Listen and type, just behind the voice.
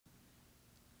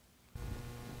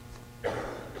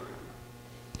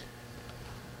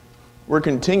We're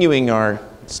continuing our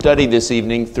study this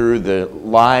evening through the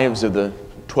lives of the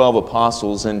 12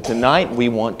 apostles, and tonight we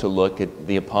want to look at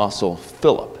the apostle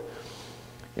Philip.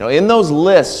 You know, in those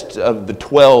lists of the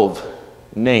 12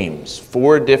 names,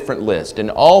 4 different lists, and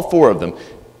all 4 of them,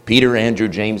 Peter, Andrew,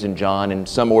 James, and John, in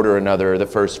some order or another, are the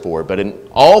first 4, but in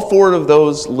all 4 of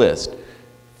those lists,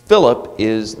 Philip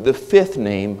is the 5th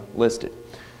name listed.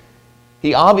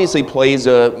 He obviously plays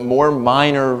a more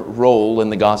minor role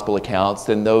in the gospel accounts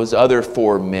than those other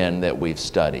 4 men that we've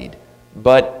studied.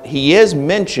 But he is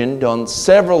mentioned on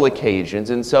several occasions,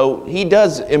 and so he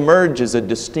does emerge as a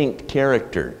distinct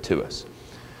character to us.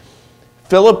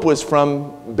 Philip was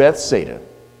from Bethsaida,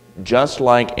 just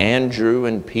like Andrew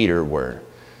and Peter were.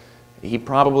 He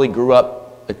probably grew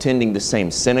up attending the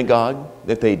same synagogue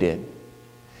that they did.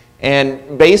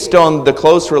 And based on the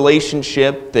close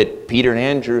relationship that Peter and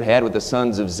Andrew had with the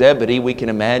sons of Zebedee, we can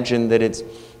imagine that it's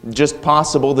just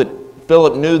possible that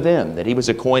Philip knew them, that he was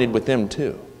acquainted with them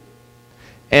too.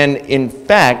 And in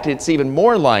fact, it's even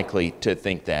more likely to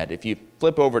think that if you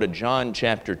flip over to John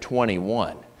chapter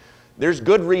 21, there's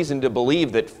good reason to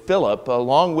believe that Philip,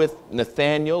 along with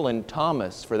Nathanael and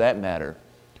Thomas for that matter,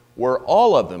 were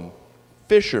all of them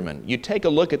fishermen. You take a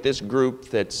look at this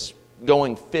group that's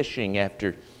going fishing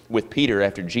with Peter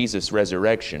after Jesus'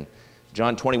 resurrection.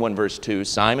 John 21 verse 2,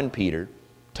 Simon Peter,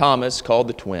 Thomas called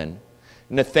the twin,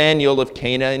 Nathanael of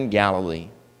Cana in Galilee,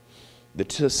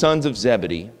 the sons of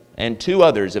Zebedee, and 2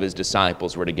 others of his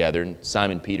disciples were together. And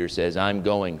Simon Peter says, I'm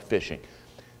going fishing.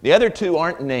 The other 2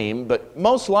 aren't named, but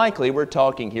most likely we're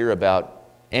talking here about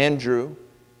Andrew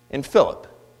and Philip,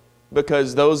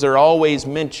 because those are always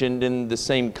mentioned in the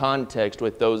same context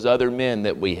with those other men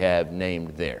that we have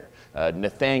named there.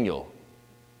 Nathanael,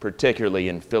 particularly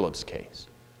in Philip's case.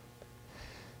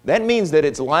 That means that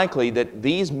it's likely that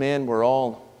these men were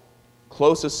all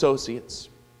close associates,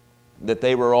 that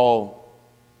they were all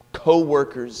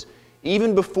co-workers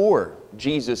even before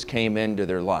Jesus came into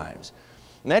their lives.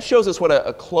 And that shows us what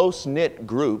a close-knit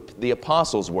group the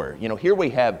apostles were. You know, here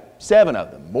we have 7 of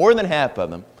them, more than half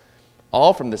of them,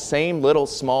 all from the same little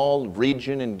small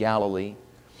region in Galilee,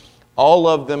 all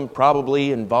of them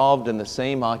probably involved in the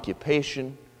same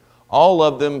occupation, all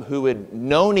of them who had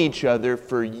known each other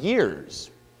for years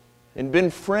and been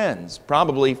friends,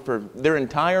 probably for their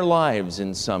entire lives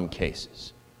in some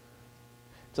cases.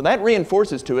 So that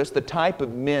reinforces to us the type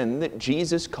of men that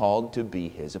Jesus called to be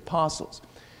His apostles.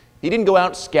 He didn't go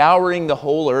out scouring the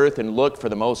whole earth and look for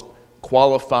the most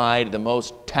qualified, the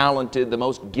most talented, the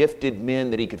most gifted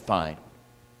men that He could find.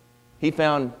 He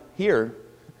found here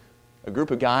a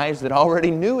group of guys that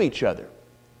already knew each other,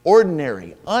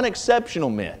 ordinary, unexceptional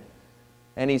men.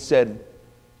 And He said,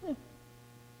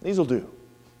 these will do.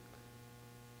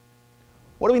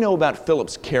 What do we know about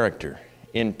Philip's character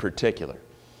in particular?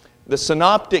 The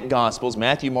synoptic Gospels,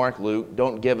 Matthew, Mark, Luke,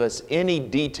 don't give us any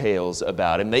details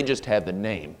about him. They just have the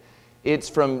name. It's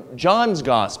from John's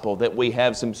Gospel that we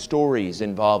have some stories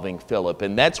involving Philip,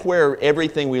 and that's where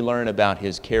everything we learn about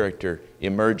his character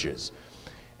emerges.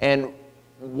 And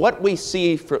what we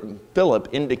see from Philip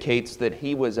indicates that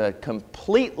he was a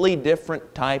completely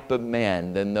different type of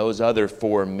man than those other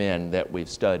 4 men that we've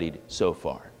studied so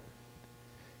far.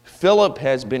 Philip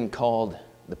has been called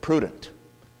the prudent,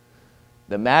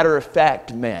 the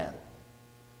matter-of-fact man.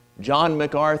 John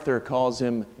MacArthur calls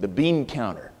him the bean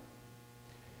counter.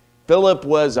 Philip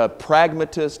was a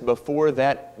pragmatist before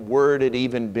that word had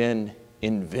even been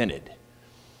invented.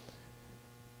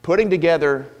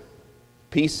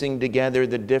 Piecing together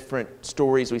the different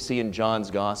stories we see in John's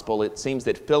Gospel, it seems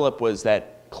that Philip was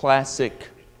that classic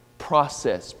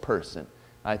process person.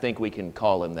 I think we can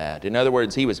call him that. In other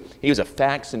words, he was a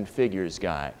facts and figures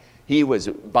guy. He was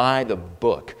by the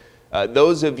book.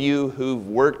 Those of you who've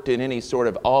worked in any sort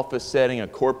of office setting, a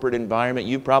corporate environment,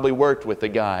 you've probably worked with a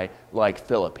guy like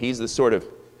Philip. He's the sort of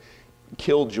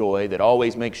killjoy that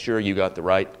always makes sure you got the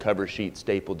right cover sheet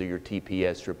stapled to your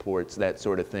TPS reports, that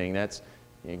sort of thing.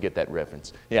 You get that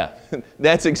reference. Yeah,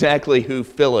 that's exactly who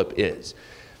Philip is.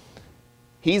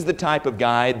 He's the type of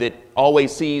guy that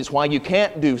always sees why you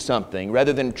can't do something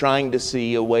rather than trying to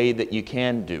see a way that you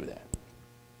can do that.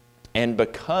 And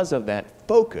because of that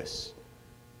focus,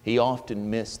 he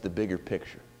often missed the bigger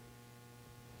picture.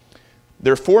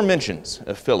 There are 4 mentions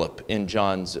of Philip in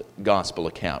John's Gospel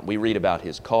account. We read about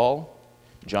his call,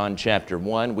 John chapter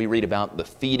 1. We read about the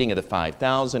feeding of the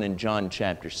 5,000 in John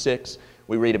chapter 6.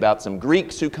 We read about some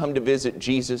Greeks who come to visit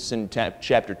Jesus in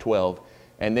chapter 12.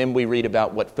 And then we read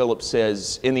about what Philip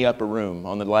says in the upper room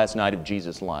on the last night of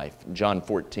Jesus' life, John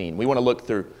 14. We want to look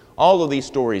through all of these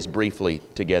stories briefly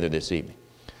together this evening.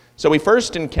 So we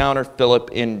first encounter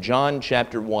Philip in John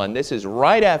chapter 1. This is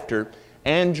right after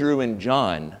Andrew and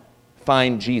John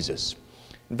find Jesus.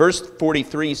 Verse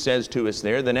 43 says to us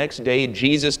there, the next day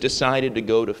Jesus decided to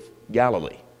go to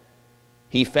Galilee.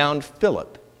 He found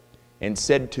Philip and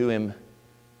said to him,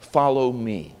 "Follow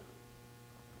me."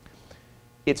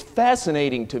 It's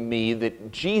fascinating to me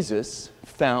that Jesus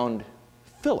found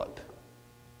Philip.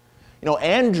 You know,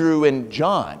 Andrew and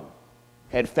John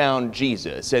had found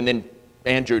Jesus, and then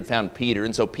Andrew had found Peter,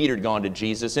 and so Peter had gone to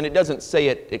Jesus, and it doesn't say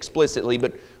it explicitly,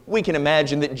 but we can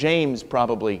imagine that James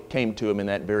probably came to him in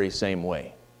that very same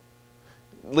way.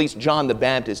 At least John the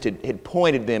Baptist had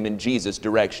pointed them in Jesus'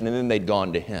 direction, and then they'd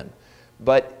gone to him.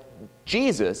 But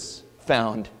Jesus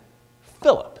found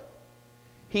Philip.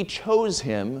 He chose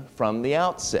him from the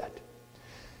outset.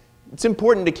 It's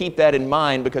important to keep that in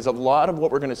mind because a lot of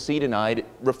what we're going to see tonight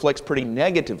reflects pretty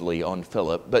negatively on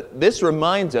Philip. But this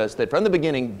reminds us that from the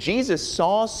beginning, Jesus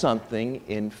saw something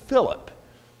in Philip.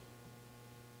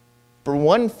 For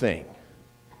one thing,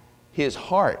 his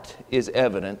heart is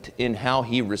evident in how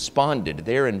he responded.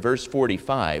 There in verse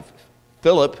 45,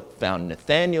 Philip found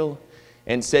Nathanael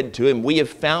and said to him, "We have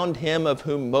found him of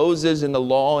whom Moses in the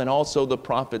law and also the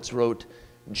prophets wrote,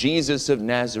 Jesus of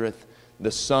Nazareth,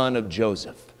 the son of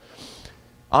Joseph."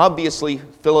 Obviously,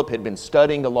 Philip had been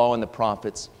studying the law and the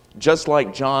prophets. Just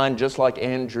like John, just like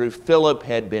Andrew, Philip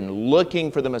had been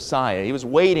looking for the Messiah. He was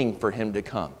waiting for him to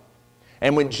come.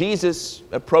 And when Jesus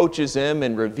approaches him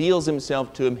and reveals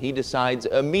himself to him, he decides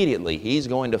immediately he's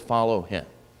going to follow him.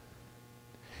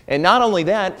 And not only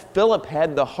that, Philip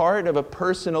had the heart of a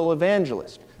personal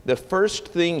evangelist. The first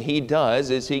thing he does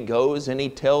is he goes and he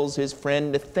tells his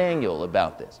friend Nathanael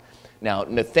about this. Now,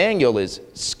 Nathanael is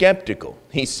skeptical.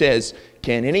 He says,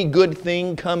 "Can any good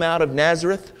thing come out of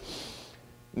Nazareth?"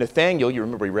 Nathanael, you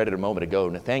remember we read it a moment ago,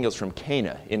 Nathanael's from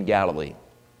Cana in Galilee.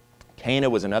 Cana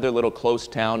was another little close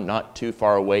town not too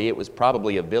far away. It was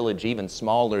probably a village even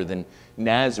smaller than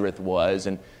Nazareth was.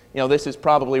 And this is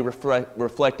probably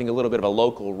reflecting a little bit of a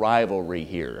local rivalry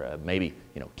here. Maybe,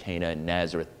 Cana and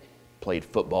Nazareth played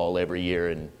football every year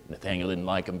and Nathanael didn't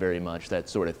like them very much, that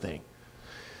sort of thing.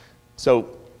 So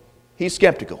he's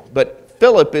skeptical, but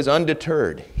Philip is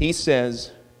undeterred. He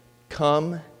says,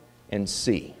 "Come and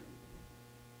see."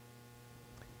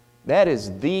 That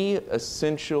is the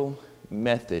essential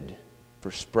method for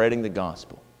spreading the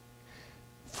gospel.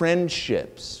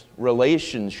 Friendships,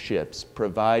 relationships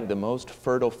provide the most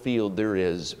fertile field there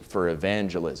is for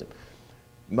evangelism.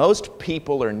 Most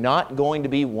people are not going to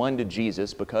be won to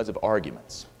Jesus because of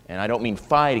arguments. And I don't mean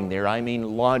fighting there, I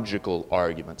mean logical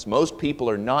arguments. Most people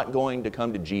are not going to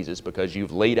come to Jesus because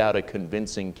you've laid out a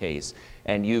convincing case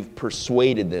and you've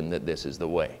persuaded them that this is the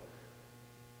way.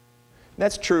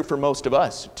 That's true for most of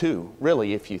us too,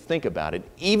 really, if you think about it.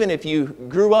 Even if you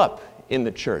grew up in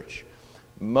the church,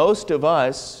 most of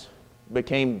us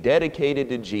became dedicated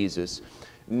to Jesus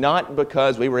not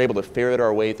because we were able to ferret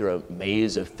our way through a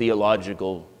maze of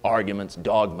theological arguments,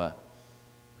 dogma.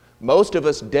 Most of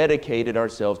us dedicated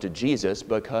ourselves to Jesus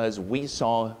because we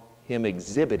saw Him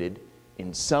exhibited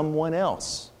in someone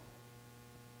else.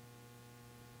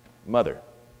 Mother,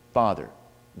 father,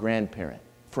 grandparent,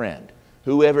 friend,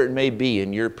 whoever it may be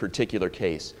in your particular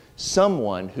case,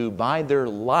 someone who by their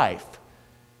life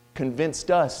convinced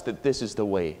us that this is the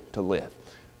way to live.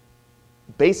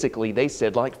 Basically, they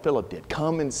said like Philip did,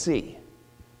 "Come and see."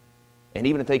 And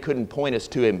even if they couldn't point us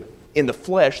to Him in the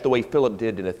flesh the way Philip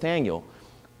did to Nathanael,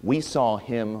 we saw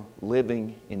Him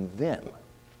living in them.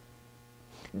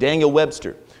 Daniel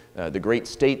Webster, the great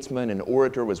statesman and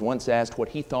orator, was once asked what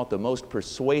he thought the most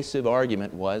persuasive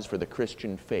argument was for the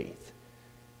Christian faith.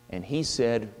 And he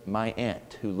said, "My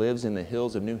aunt who lives in the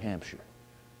hills of New Hampshire."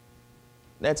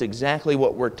 That's exactly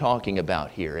what we're talking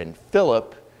about here. And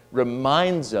Philip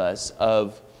reminds us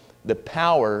of the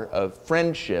power of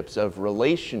friendships, of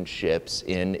relationships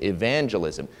in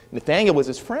evangelism. Nathanael was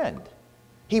his friend.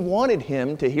 He wanted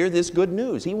him to hear this good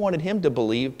news. He wanted him to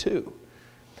believe too.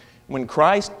 When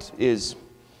Christ is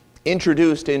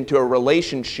introduced into a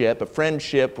relationship, a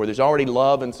friendship, where there's already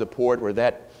love and support, where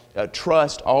that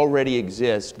trust already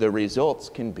exists, the results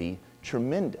can be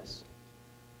tremendous.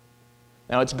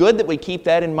 Now, it's good that we keep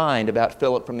that in mind about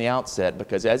Philip from the outset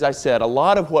because, as I said, a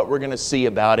lot of what we're going to see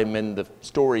about him in the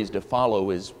stories to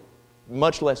follow is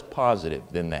much less positive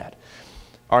than that.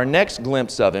 Our next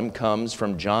glimpse of him comes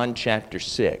from John chapter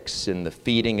 6 in the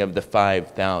feeding of the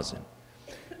 5,000.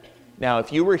 Now,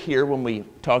 if you were here when we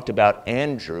talked about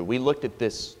Andrew, we looked at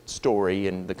this story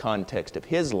in the context of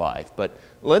his life, but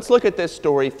let's look at this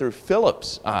story through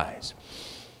Philip's eyes.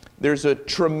 There's a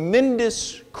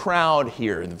tremendous crowd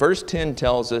here. Verse 10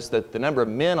 tells us that the number of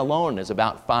men alone is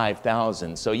about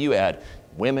 5,000. So you add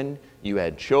women, you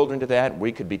add children to that,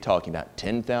 we could be talking about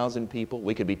 10,000 people.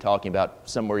 We could be talking about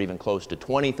somewhere even close to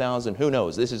 20,000. Who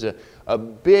knows? This is a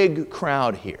big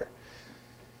crowd here.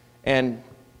 And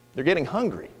they're getting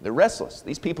hungry. They're restless.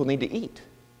 These people need to eat.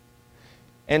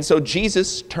 And so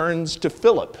Jesus turns to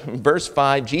Philip. In verse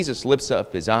 5, Jesus lifts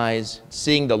up his eyes.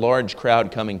 Seeing the large crowd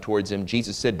coming towards him,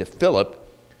 Jesus said to Philip,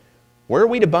 "Where are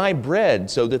we to buy bread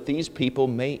so that these people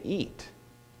may eat?"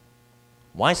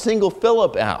 Why single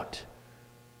Philip out?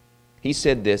 He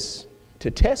said this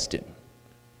to test him,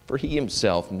 for he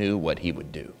himself knew what he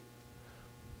would do.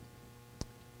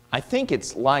 I think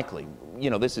it's likely,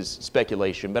 this is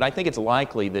speculation, but I think it's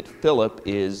likely that Philip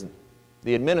is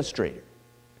the administrator.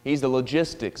 He's the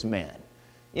logistics man.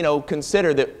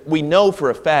 Consider that we know for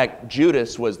a fact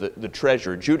Judas was the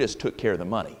treasurer. Judas took care of the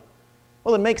money.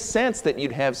 Well, it makes sense that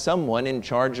you'd have someone in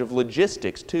charge of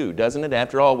logistics too, doesn't it?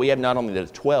 After all, we have not only the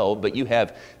 12, but you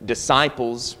have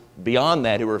disciples beyond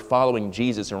that who are following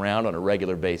Jesus around on a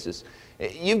regular basis.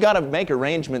 You've got to make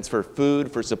arrangements for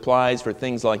food, for supplies, for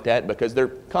things like that, because they're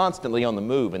constantly on the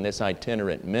move in this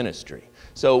itinerant ministry.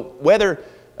 So whether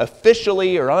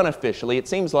officially or unofficially, it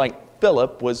seems like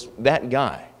Philip was that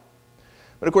guy.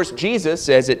 But of course, Jesus,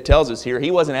 as it tells us here,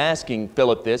 he wasn't asking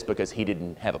Philip this because he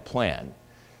didn't have a plan.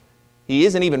 He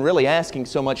isn't even really asking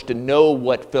so much to know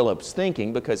what Philip's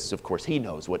thinking, because of course he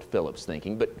knows what Philip's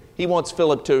thinking, but he wants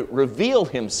Philip to reveal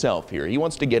himself here. He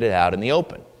wants to get it out in the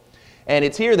open. And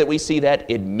it's here that we see that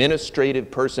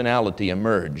administrative personality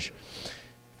emerge.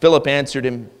 Philip answered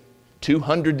him,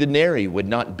 200 denarii would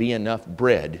not be enough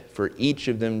bread for each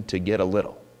of them to get a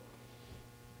little.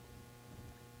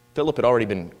 Philip had already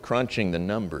been crunching the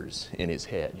numbers in his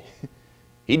head.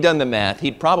 He'd done the math.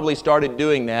 He'd probably started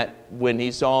doing that when he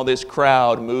saw this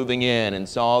crowd moving in and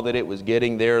saw that it was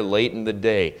getting there late in the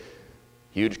day.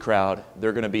 Huge crowd.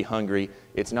 They're going to be hungry.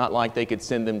 It's not like they could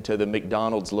send them to the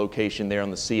McDonald's location there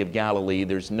on the Sea of Galilee.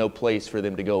 There's no place for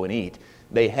them to go and eat.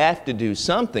 They have to do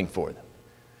something for them.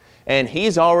 And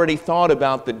he's already thought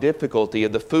about the difficulty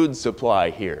of the food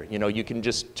supply here. You can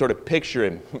just sort of picture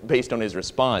him based on his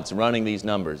response, running these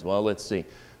numbers. Well, let's see.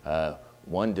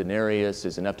 1 denarius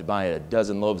is enough to buy a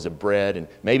dozen loaves of bread, and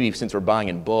maybe since we're buying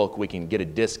in bulk, we can get a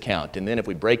discount. And then if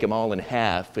we break them all in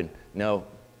half, and nope,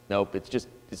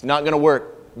 it's not going to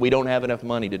work. We don't have enough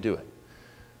money to do it.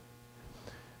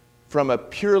 From a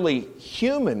purely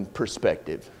human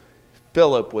perspective,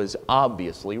 Philip was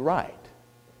obviously right.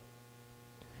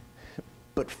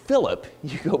 But Philip,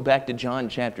 you go back to John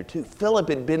chapter 2, Philip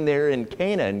had been there in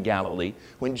Cana in Galilee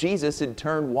when Jesus had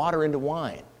turned water into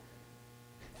wine.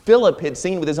 Philip had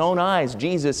seen with his own eyes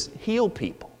Jesus heal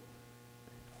people.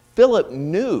 Philip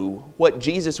knew what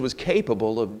Jesus was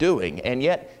capable of doing, and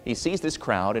yet he sees this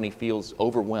crowd and he feels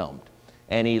overwhelmed,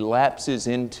 and he lapses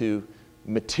into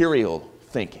material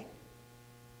thinking.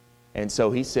 And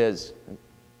so he says,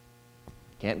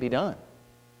 can't be done.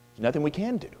 There's nothing we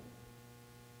can do.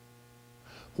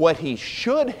 What he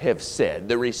should have said,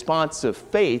 the response of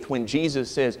faith when Jesus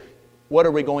says, what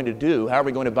are we going to do? How are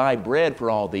we going to buy bread for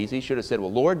all these? He should have said,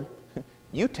 well, Lord,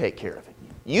 you take care of it.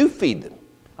 You feed them.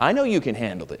 I know you can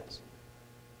handle this.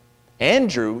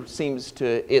 Andrew seems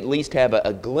to at least have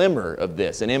a glimmer of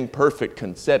this, an imperfect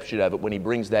conception of it when he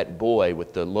brings that boy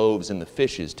with the loaves and the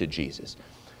fishes to Jesus.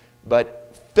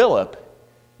 But Philip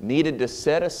needed to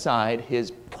set aside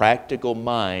his practical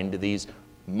mind, these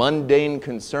mundane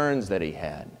concerns that he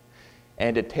had,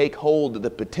 and to take hold of the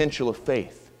potential of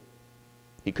faith.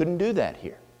 He couldn't do that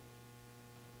here.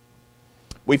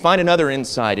 We find another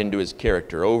insight into his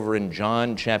character over in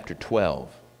John chapter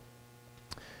 12,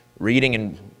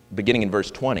 beginning in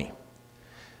verse 20.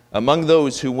 Among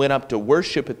those who went up to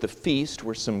worship at the feast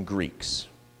were some Greeks.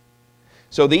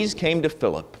 So these came to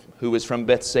Philip, who was from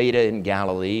Bethsaida in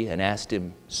Galilee, and asked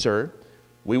him, Sir,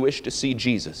 we wish to see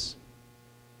Jesus.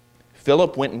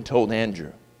 Philip went and told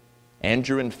Andrew.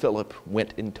 Andrew and Philip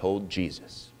went and told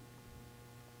Jesus.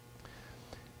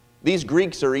 These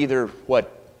Greeks are either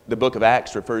what the book of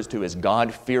Acts refers to as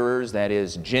God-fearers, that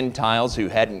is, Gentiles who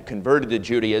hadn't converted to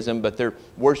Judaism, but they're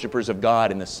worshipers of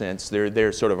God in the sense.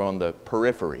 They're sort of on the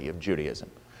periphery of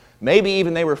Judaism. Maybe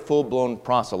even they were full-blown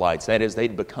proselytes, that is,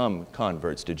 they'd become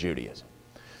converts to Judaism.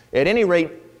 At any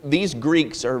rate, these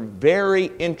Greeks are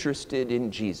very interested in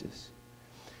Jesus.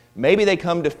 Maybe they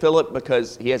come to Philip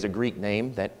because he has a Greek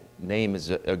name. That name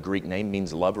is a Greek name,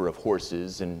 means lover of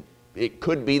horses, and it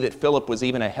could be that Philip was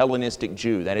even a Hellenistic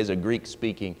Jew, that is a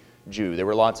Greek-speaking Jew. There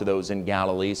were lots of those in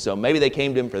Galilee, so maybe they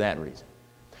came to him for that reason.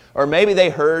 Or maybe they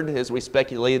heard, as we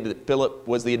speculated, that Philip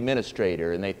was the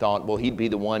administrator, and they thought, well, he'd be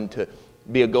the one to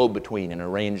be a go-between and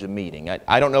arrange a meeting.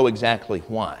 I don't know exactly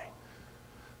why.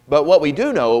 But what we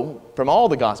do know from all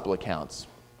the gospel accounts,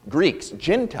 Greeks,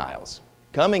 Gentiles,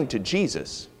 coming to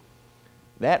Jesus,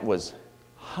 that was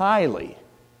highly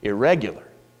irregular.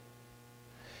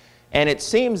 And it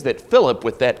seems that Philip,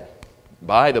 with that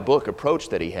by-the-book approach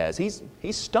that he has, he's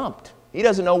stumped. He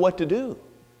doesn't know what to do.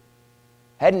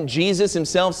 Hadn't Jesus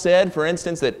himself said, for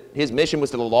instance, that his mission was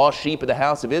to the lost sheep of the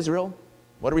house of Israel?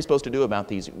 What are we supposed to do about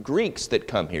these Greeks that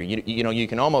come here? You know, you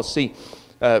can almost see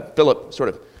Philip sort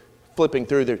of flipping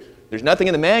through. There's nothing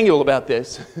in the manual about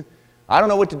this. I don't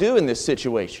know what to do in this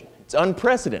situation. It's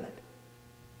unprecedented.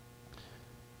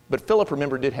 But Philip,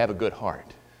 remember, did have a good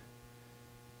heart.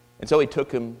 And so he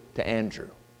took him to Andrew.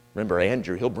 Remember,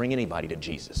 Andrew, he'll bring anybody to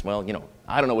Jesus. Well, you know,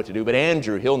 I don't know what to do, but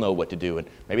Andrew, he'll know what to do. And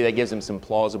maybe that gives him some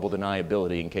plausible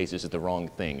deniability in case this is the wrong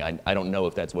thing. I don't know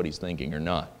if that's what he's thinking or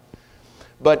not.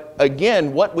 But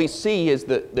again, what we see is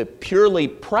the purely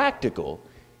practical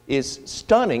is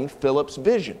stunning Philip's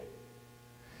vision.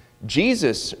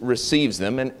 Jesus receives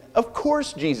them, and of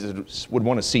course Jesus would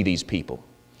want to see these people.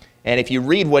 And if you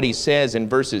read what he says in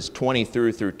verses 20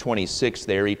 through 26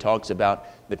 there, he talks about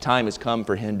the time has come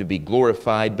for him to be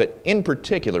glorified. But in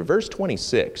particular, verse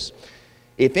 26,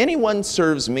 if anyone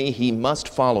serves me, he must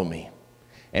follow me.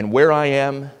 And where I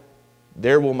am,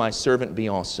 there will my servant be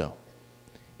also.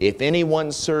 If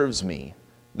anyone serves me,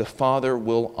 the Father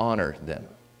will honor them.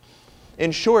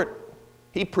 In short,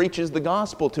 he preaches the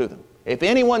gospel to them. If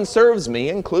anyone serves me,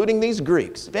 including these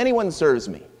Greeks, if anyone serves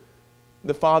me,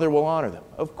 the Father will honor them.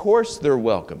 Of course they're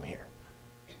welcome here.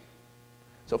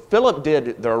 So Philip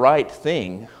did the right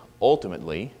thing,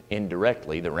 ultimately,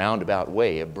 indirectly, the roundabout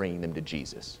way of bringing them to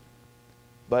Jesus.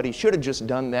 But he should have just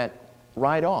done that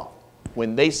right off.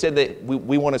 When they said that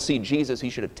we want to see Jesus, he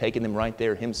should have taken them right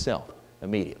there himself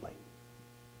immediately.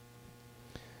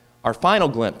 Our final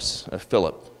glimpse of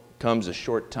Philip comes a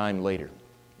short time later.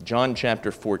 John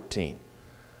chapter 14.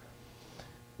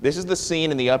 This is the scene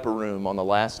in the upper room on the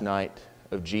last night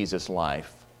of Jesus'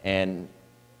 life, and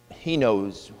he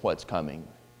knows what's coming.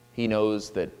 He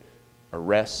knows that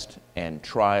arrest and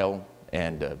trial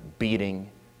and beating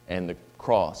and the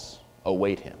cross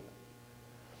await him.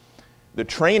 The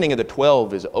training of the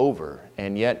 12 is over,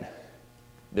 and yet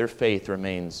their faith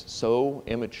remains so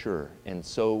immature and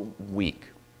so weak.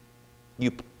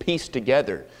 You piece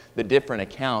together the different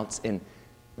accounts, and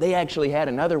they actually had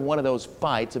another one of those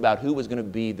fights about who was going to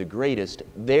be the greatest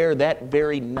there that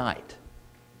very night.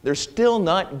 They're still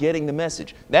not getting the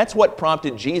message. That's what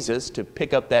prompted Jesus to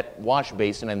pick up that wash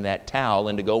basin and that towel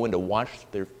and to go in to wash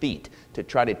their feet, to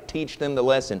try to teach them the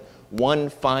lesson one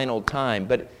final time.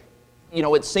 But, you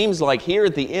know, it seems like here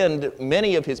at the end,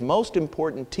 many of his most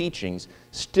important teachings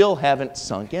still haven't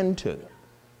sunk into them.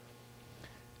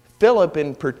 Philip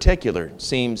in particular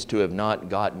seems to have not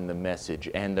gotten the message,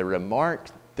 and the remark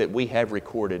that we have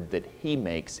recorded that he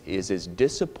makes is as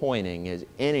disappointing as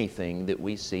anything that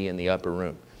we see in the upper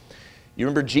room. You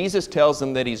remember, Jesus tells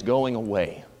them that he's going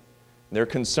away. They're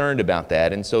concerned about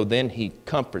that, and so then he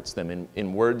comforts them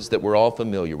in words that we're all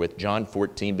familiar with. John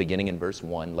 14, beginning in verse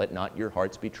 1, let not your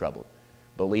hearts be troubled.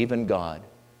 Believe in God.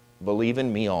 Believe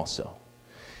in me also.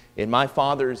 In my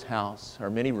Father's house are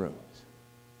many rooms.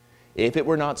 If it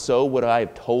were not so, would I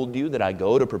have told you that I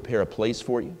go to prepare a place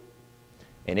for you?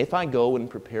 And if I go and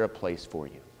prepare a place for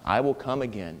you, I will come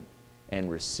again and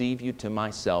receive you to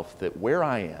myself, that where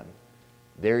I am,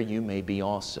 there you may be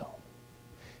also.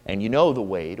 And you know the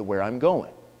way to where I'm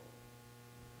going.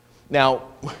 Now,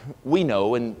 we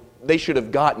know, and they should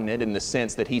have gotten it in the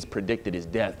sense that he's predicted his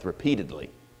death repeatedly.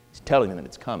 He's telling them that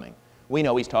it's coming. We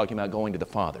know he's talking about going to the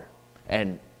Father.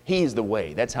 And he's the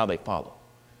way. That's how they follow.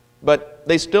 But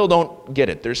they still don't get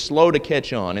it. They're slow to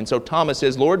catch on. And so Thomas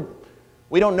says, Lord,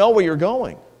 we don't know where you're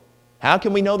going. How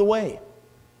can we know the way?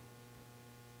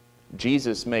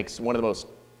 Jesus makes one of the most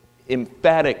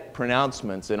emphatic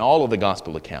pronouncements in all of the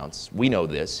gospel accounts. We know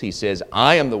this. He says,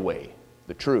 I am the way,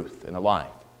 the truth, and the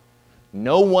life.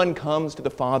 No one comes to the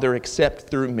Father except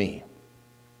through me.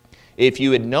 If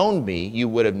you had known me, you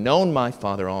would have known my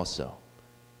Father also.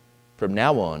 From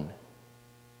now on,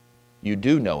 you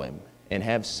do know him and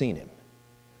have seen him.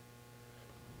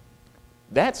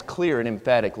 That's clear and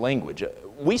emphatic language.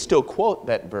 We still quote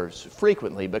that verse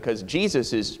frequently because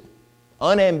Jesus is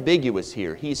unambiguous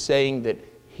here. He's saying that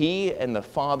he and the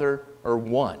Father are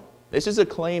one. This is a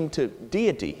claim to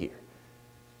deity here.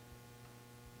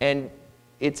 And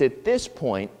it's at this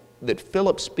point that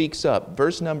Philip speaks up.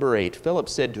 Verse number 8, Philip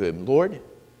said to him, Lord,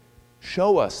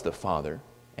 show us the Father,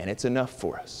 and it's enough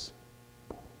for us.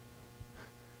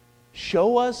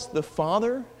 show us the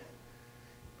Father?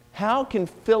 How can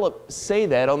Philip say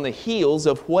that on the heels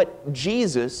of what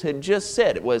Jesus had just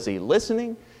said? Was he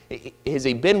listening? Has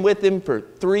he been with him for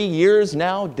 3 years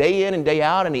now, day in and day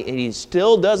out, and he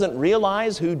still doesn't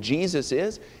realize who Jesus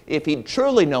is? If he'd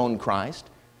truly known Christ,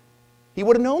 he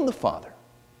would have known the Father.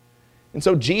 And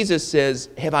so Jesus says,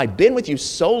 have I been with you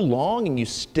so long and you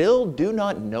still do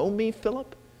not know me,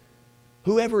 Philip?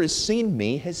 Whoever has seen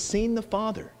me has seen the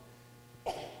Father.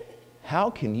 How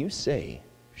can you say,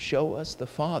 show us the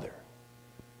Father?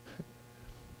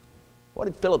 What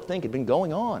did Philip think had been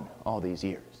going on all these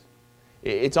years?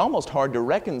 It's almost hard to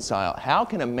reconcile. How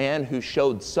can a man who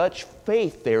showed such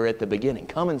faith there at the beginning,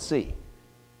 come and see,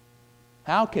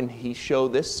 how can he show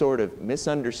this sort of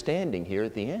misunderstanding here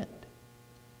at the end?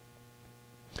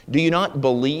 Do you not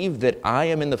believe that I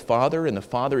am in the Father and the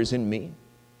Father is in me?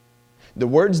 The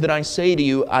words that I say to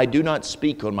you, I do not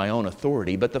speak on my own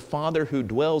authority, but the Father who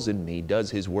dwells in me does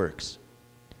His works.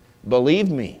 Believe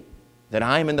me that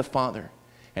I am in the Father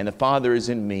and the Father is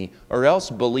in me, or else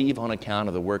believe on account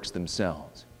of the works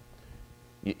themselves.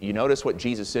 You notice what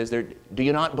Jesus says there? Do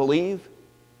you not believe?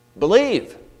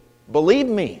 Believe. Believe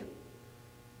me.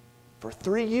 For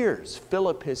 3 years,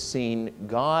 Philip has seen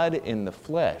God in the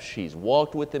flesh. He's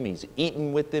walked with Him, he's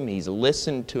eaten with Him, he's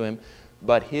listened to Him,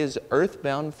 but his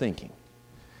earthbound thinking,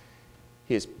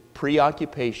 his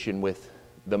preoccupation with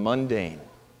the mundane,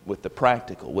 with the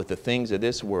practical, with the things of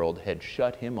this world had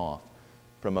shut him off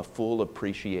from a full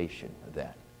appreciation of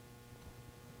that.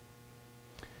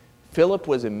 Philip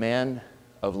was a man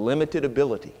of limited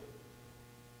ability,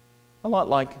 a lot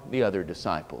like the other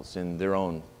disciples in their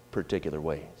own particular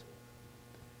ways.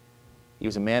 He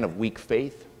was a man of weak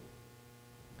faith.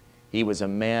 He was a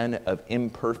man of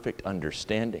imperfect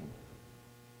understanding.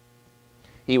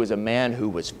 He was a man who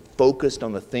was focused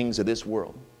on the things of this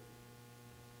world.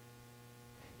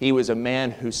 He was a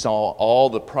man who saw all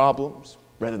the problems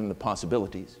rather than the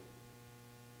possibilities.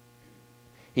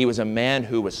 He was a man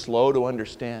who was slow to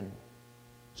understand,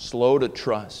 slow to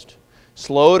trust,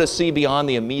 slow to see beyond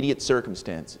the immediate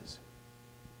circumstances.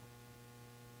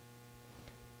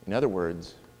 In other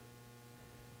words,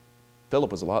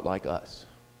 Philip was a lot like us.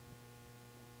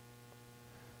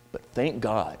 But thank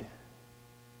God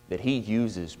that He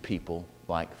uses people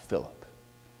like Philip.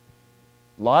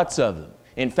 Lots of them.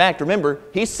 In fact, remember,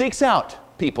 He seeks out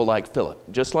people like Philip,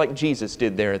 just like Jesus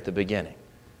did there at the beginning.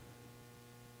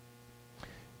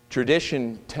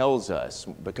 Tradition tells us,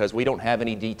 because we don't have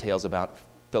any details about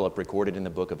Philip recorded in the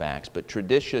book of Acts, but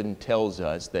tradition tells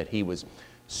us that he was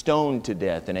stoned to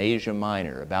death in Asia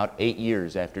Minor about 8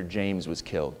 years after James was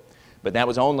killed. But that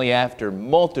was only after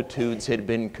multitudes had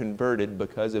been converted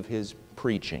because of his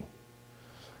preaching.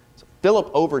 So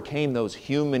Philip overcame those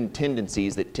human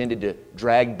tendencies that tended to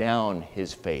drag down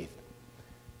his faith.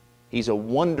 He's a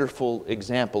wonderful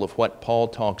example of what Paul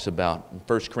talks about in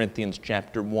 1 Corinthians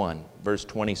chapter 1, verse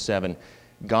 27.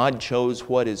 God chose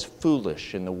what is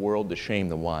foolish in the world to shame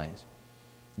the wise.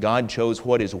 God chose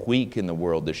what is weak in the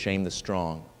world to shame the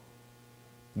strong.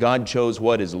 God chose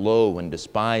what is low and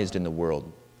despised in the world,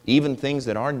 even things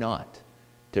that are not,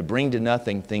 to bring to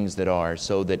nothing things that are,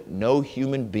 so that no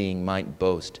human being might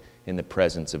boast in the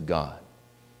presence of God.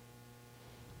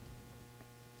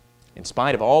 In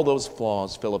spite of all those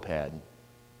flaws Philip had,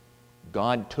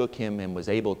 God took him and was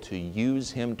able to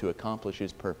use him to accomplish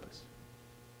His purpose.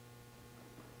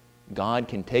 God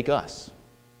can take us,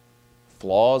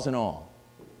 flaws and all,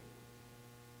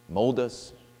 mold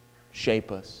us,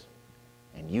 shape us,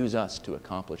 and use us to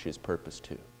accomplish His purpose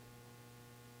too,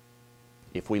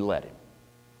 if we let Him.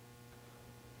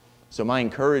 So my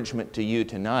encouragement to you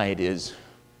tonight is,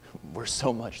 we're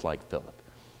so much like Philip.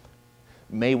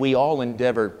 May we all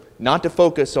endeavor not to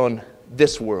focus on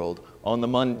this world, on the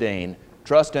mundane,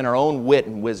 trust in our own wit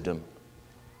and wisdom.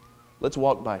 Let's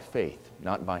walk by faith,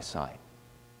 not by sight.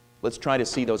 Let's try to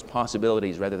see those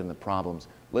possibilities rather than the problems.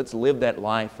 Let's live that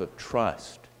life of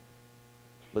trust.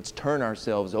 Let's turn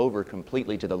ourselves over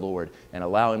completely to the Lord and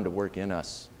allow Him to work in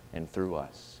us and through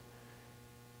us.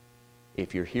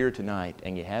 If you're here tonight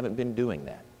and you haven't been doing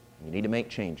that, you need to make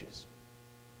changes.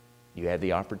 You have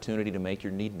the opportunity to make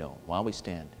your need known while we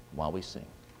stand, while we sing.